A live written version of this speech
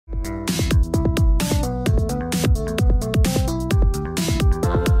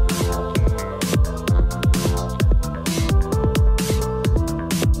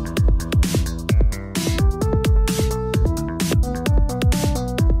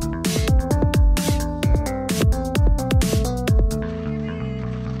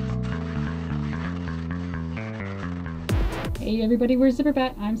Hey everybody, we're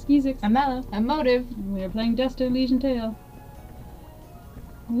ZipperBat. I'm Skizicks. I'm Mallow. I'm Motive. And we are playing Dust and Elysian Tale.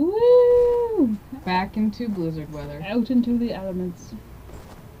 Woo! Back into blizzard weather. Out into the elements.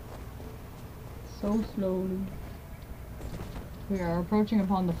 So slowly. We are approaching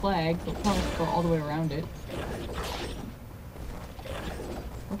upon the flag, but we'll probably go all the way around it.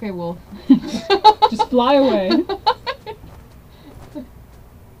 Okay, Wolf. Just fly away.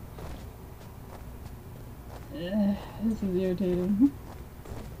 This is irritating.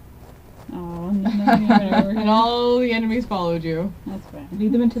 Oh, no, and all the enemies followed you. That's fine.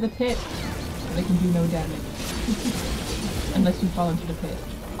 Lead them into the pit. So they can do no damage. Unless you fall into the pit.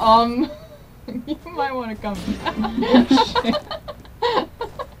 You might want to come down.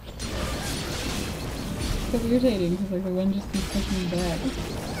 It's so irritating because like the wind just keeps pushing me back,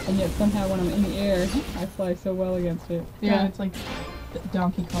 and yet somehow when I'm in the air, I fly so well against it. Yeah, it's like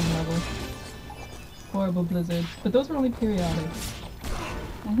Donkey Kong level. Horrible blizzards. But those were only periodic.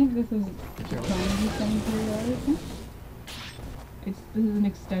 I think this is trying to be semi-periodic. This is an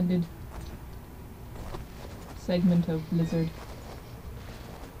extended segment of blizzard.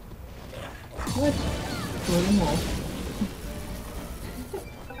 What? Good and Wolf.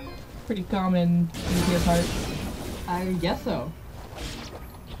 Pretty common in easier parts. I guess so.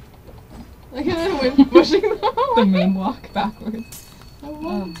 Look at the wind pushing them The away. main walk backwards.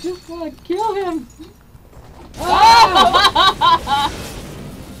 I just want to kill him.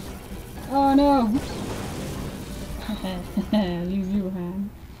 Oh no! Leave you behind.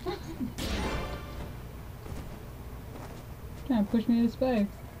 Trying to push me to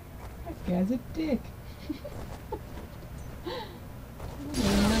spikes. That guy's a dick.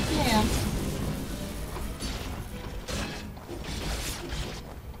 Yeah.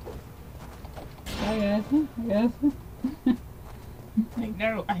 I guess. I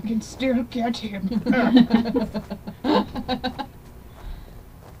know, I can still get him.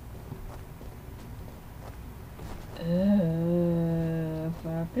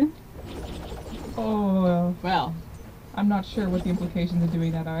 Fucker. Oh, Well, I'm not sure what the implications of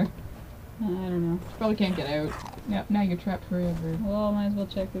doing that are. I don't know. probably can't get out. Yep, now you're trapped forever. Well, might as well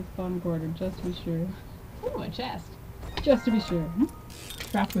check this bottom quarter just to be sure. Ooh, a chest. Just to be sure.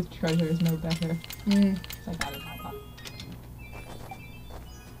 Trapped with treasure is no better. Mm. So I got it, Papa.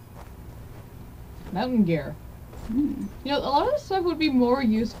 Mountain gear. Hmm. You know, a lot of this stuff would be more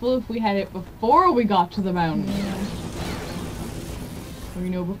useful if we had it before we got to the mountain. Yeah. Or, you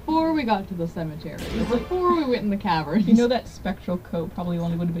know, before we got to the cemetery. Or before we went in the caverns. You know that spectral coat probably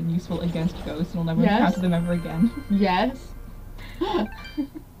only would have been useful against ghosts and we'll never Yes. encounter them ever again. Yes.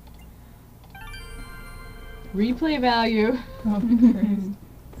 Replay value. Oh, Christ.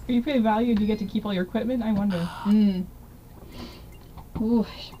 If you pay value, do you get to keep all your equipment? I wonder. Mm. Ooh,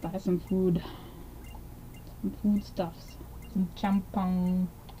 I should buy some food. Some foodstuffs. Some champagne.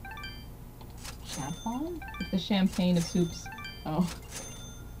 Champagne? It's the champagne of soups. Oh.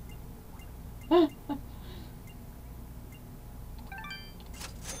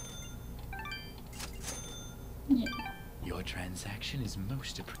 Yeah, Your transaction is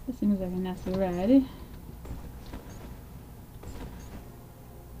most appreciated. this seems like a nasty ride.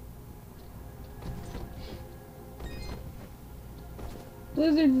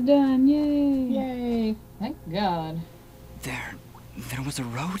 Blizzard's done, yay! Yay! Thank God. There was a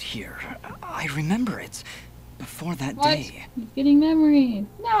road here. I remember it. Before that What? day. He's getting memories.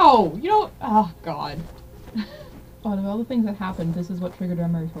 No! You don't. Oh, God. Out of all the things that happened, this is what triggered our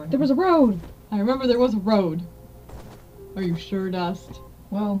memory for him. There was a road! I remember there was a road. Are you sure, Dust?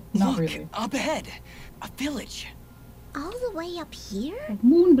 Well, not Look, really. up ahead. A village. All the way up here? Like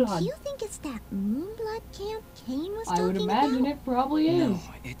Moonblood. Do you think it's that Moonblood camp Kane was I talking would imagine about? it probably is. No,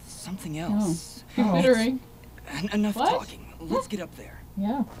 it's something else. Considering. Enough What? talking. Let's get up there.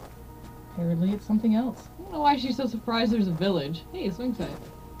 Yeah. Apparently it's something else. I don't know why she's so surprised there's a village. Hey, a swing set.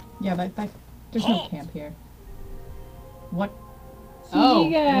 Yeah, there's no camp here. What? Oh.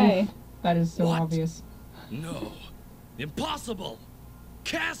 CG guy. That is so What? obvious. No. Impossible!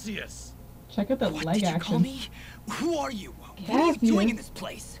 Cassius! Check out that What leg did you call action. me? Who are you? What are you Cassius? doing in this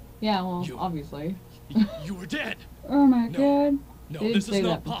place? Yeah, well, You- obviously. You were dead! Oh my No. god. No, They did this say is not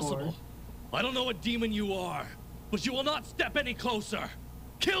that before. possible. I don't know what demon you are, but you will not step any closer!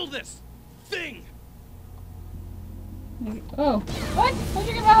 Kill this thing! Like, oh, What? How'd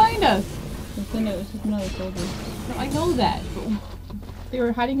you get behind us? it's just another soldier. No, I know that, but They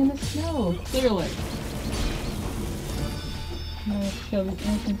were hiding in the snow. clearly. No, let's kill these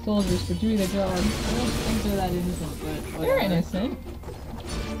innocent soldiers for doing their job. I don't think they're that innocent, but They're whatever. innocent.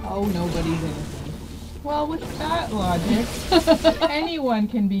 Oh, nobody's innocent. Well, with that logic, anyone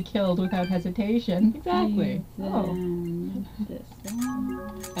can be killed without hesitation. Exactly. Oh. Then this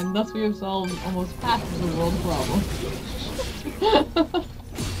one. And thus we have solved almost half of the world problem.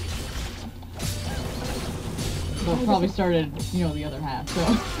 Well, probably started, you know, the other half, so.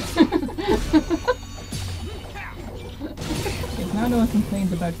 Yes, now no one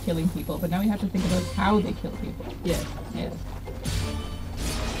complains about killing people, but now we have to think about how they kill people. Yes. Yes.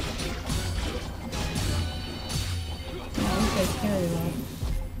 Yeah, these guys carry a lot.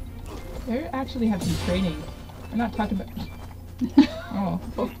 They actually have some training. I'm not talking about. Oh.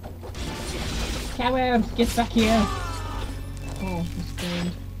 Cowabs, get back here! Oh, I'm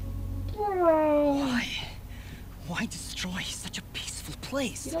scared. Why destroy such a peaceful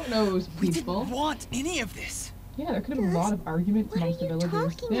place? You don't know it was We peaceful. didn't want any of this. Yeah, there could have been a lot of arguments What are amongst the you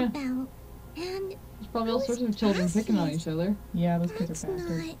villagers. talking Yeah. about? And There's probably all sorts of children picking on each other. Yeah, those kids that's are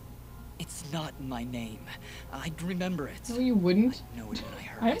bastards. not... It's not my name. I'd remember it. No, you wouldn't. I know it when I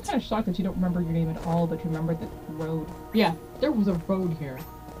heard I am it. kind of shocked that you don't remember your name at all, but you remember the road. Yeah, there was a road here.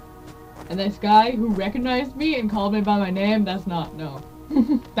 And this guy who recognized me and called me by my name, that's not, no.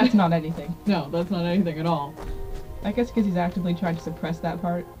 That's not anything. No, that's not anything at all. I guess because he's actively trying to suppress that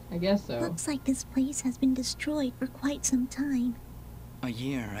part. I guess so. Looks like this place has been destroyed for quite some time. A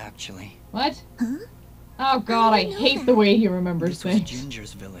year, actually. What? Huh? Oh god, I I know hate that. the way he remembers This was things.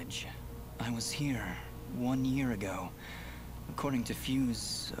 Ginger's village. I was here 1 year ago. According to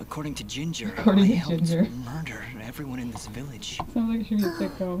Fuse, according to Ginger, According I to helped Ginger. murder everyone in this village. Sounds like it should be a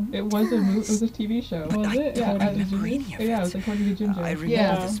sitcom. It was a it was a TV show. Was I it? Yeah, don't I- remember any of Yeah, it was it. according to Ginger. I remember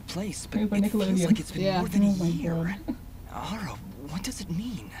Yeah. this place, but Made by it feels Nickelodeon. like it's been Yeah. more than a Oh my year. God. Ahrah, what does it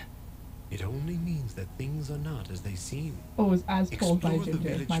mean? It only means that things are not as they seem. Oh, it was as told by Explore the Ginger.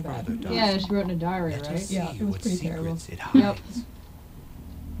 village My bad. further, Dust. Yeah, she wrote in a diary, Let us right? see Yeah, it was what pretty terrible. secrets it Yep. hides.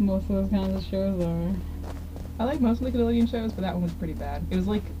 Most of those kinds of shows are. I like most Nickelodeon shows, but that one was pretty bad. It was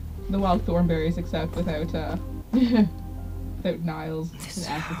like the Wild Thornberries, except without without Niles. This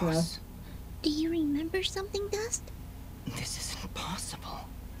In Africa. house. Do you remember something, Dust? This isn't possible.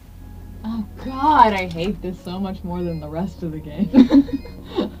 Oh god, I hate this so much more than the rest of the game.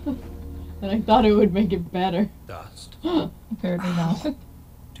 And I thought it would make it better. Dust. Apparently not.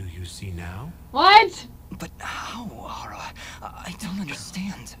 Do you see now? What? But how, Ahrah? I don't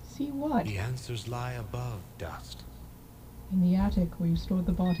understand. See what? The answers lie above, Dust. In the attic where you stored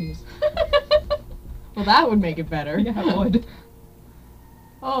the bodies. Well, that would make it better. Yeah, it would.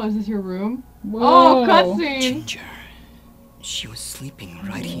 Oh, is this your room? Whoa. Oh, cutscene! Ginger. She was sleeping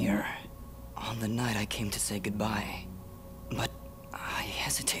right here. On the night I came to say goodbye. But I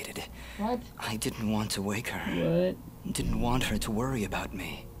hesitated. What? I didn't want to wake her. What? Didn't want her to worry about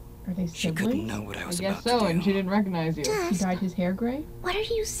me. Are they She couldn't siblings? know what I I was guess about so, to do. and she didn't recognize you. He Dust, dyed his hair gray? what are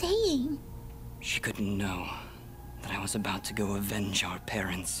you saying? She couldn't know that I was about to go avenge our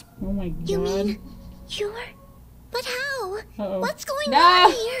parents. Oh my god. You mean you're... But how? Uh-oh. What's going Nah.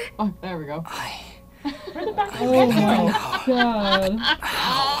 on here? Oh, there we go. Where the back I of Oh the remember head now.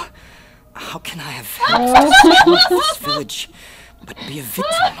 God. How can I have Oh. helped this village, but be a victim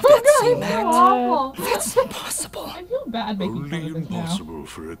of that same act? Awful. That's impossible. I feel bad making fun Only of this now. impossible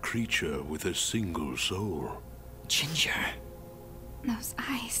for a creature with a single soul. Ginger. Those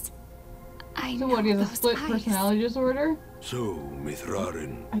eyes. I So know what, he has a those split eyes. personality disorder? So,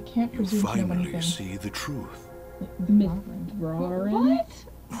 Mithrarin, I can't you presume to know finally anything. see the truth. MITHRARIN? What?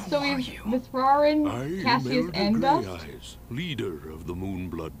 So Who are he's you? MITHRARIN, I am Cassius, Elder and Dust? Greyeyes, leader of the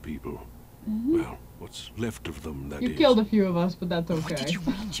Moonblood people. Mm-hmm. Well, what's left of them, that You is. killed a few of us, but that's What okay. did you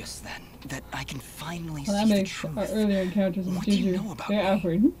mean just then? That I can finally Well, that see the makes truth? our earlier encounters with What do you Ginger know about very me?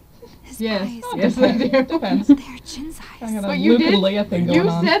 awkward. His Yes, eyes. yes they do. Depends. They're Jin's I eyes. got a But you Luke did- and Leia thing going You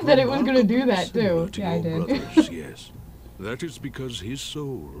on. said that it was gonna do that Similar too. to Yeah, I your did. brothers, yes. That is because his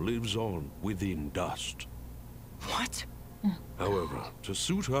soul lives on within Dust. What? However, to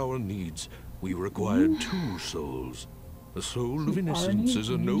suit our needs, we required two souls. The soul of innocence is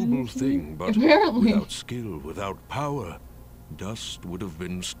a noble thing, but Apparently. without skill, without power, Dust would have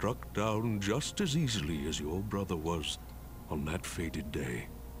been struck down just as easily as your brother was on that fated day.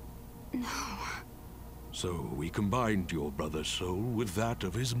 No. So we combined your brother's soul with that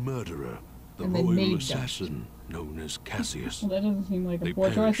of his murderer, the And they royal made Dust. assassin known as Cassius. Well, that doesn't seem like They a poor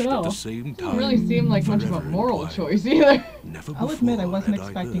choice perished at at all. the same Doesn't time. really seem like much of a forever moral entwined. choice either. Never I'll admit I before wasn't had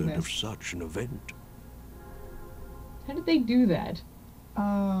expecting heard this. of such an event. How did they do that?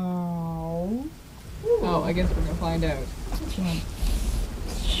 Oh. Oh, I guess we're gonna find out. Which one?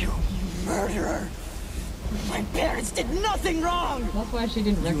 You murderer! My parents did nothing wrong! That's why she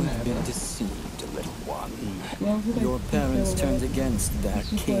didn't You have recognize been her. deceived, little one. Well, who Your they parents killed turned it. against their It's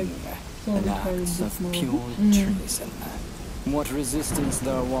just king. So An retarded act this of mode. pure treason. What resistance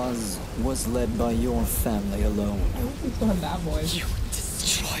there was led by your family alone. We still have that voice. You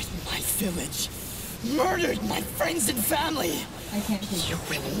destroyed my village, murdered my friends and family. I can't take You it.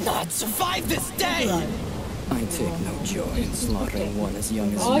 will not survive this day. I take no joy in slaughtering one as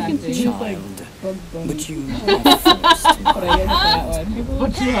young as All I can see a is like child. Bugs Bunny. But you have forced But I my get that one.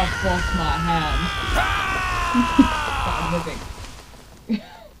 But you have forced my hand. Stop living.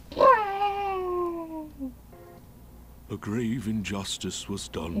 A grave injustice was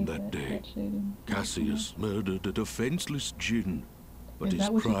done that day. Cassius murdered a defenseless djinn, but Is his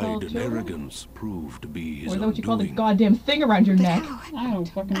that what you call pride and children? arrogance proved to be his Or is that what you call the undoing. goddamn thing around your But neck? how? I don't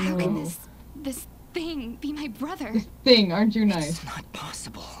fucking How can know. this thing be my brother? Thing, aren't you nice? It's not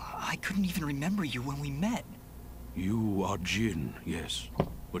possible. I couldn't even remember you when we met. You are Jinn, yes,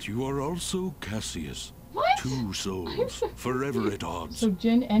 but you are also Cassius. What? Two souls, forever at odds. So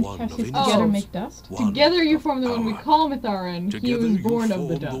Jin and One of Cassius innocence, together Oh. make dust? one Together you of form the one we power. call MITHRARIN. He Together was you born of form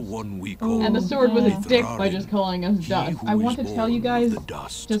the the dust. one we call And the sword was a Yeah. dick by MITHRARIN, just calling us he dust. who I is want to tell you born of guys, the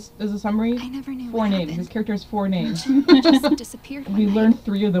dust. just as a summary, I never knew 4 what names. happened. His character has 4 names. Just disappeared one We night. learned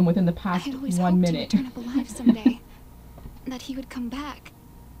 3 of them within the I past had always 1 hoped minute. he would turn up alive someday. That he would come back.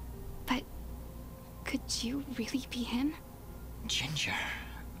 But could you really be him? Ginger.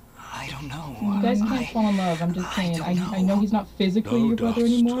 I don't know. You guys can't fall in love, I'm just I saying. don't I know he's not physically Now, your brother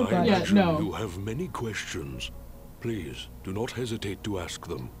Dust, anymore, I but Yeah, imagine no. you have many questions. Please, do not hesitate to ask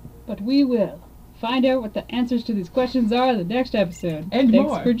them. But we will find out what the answers to these questions are in the next episode. And Thanks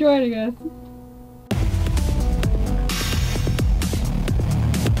more. for joining us.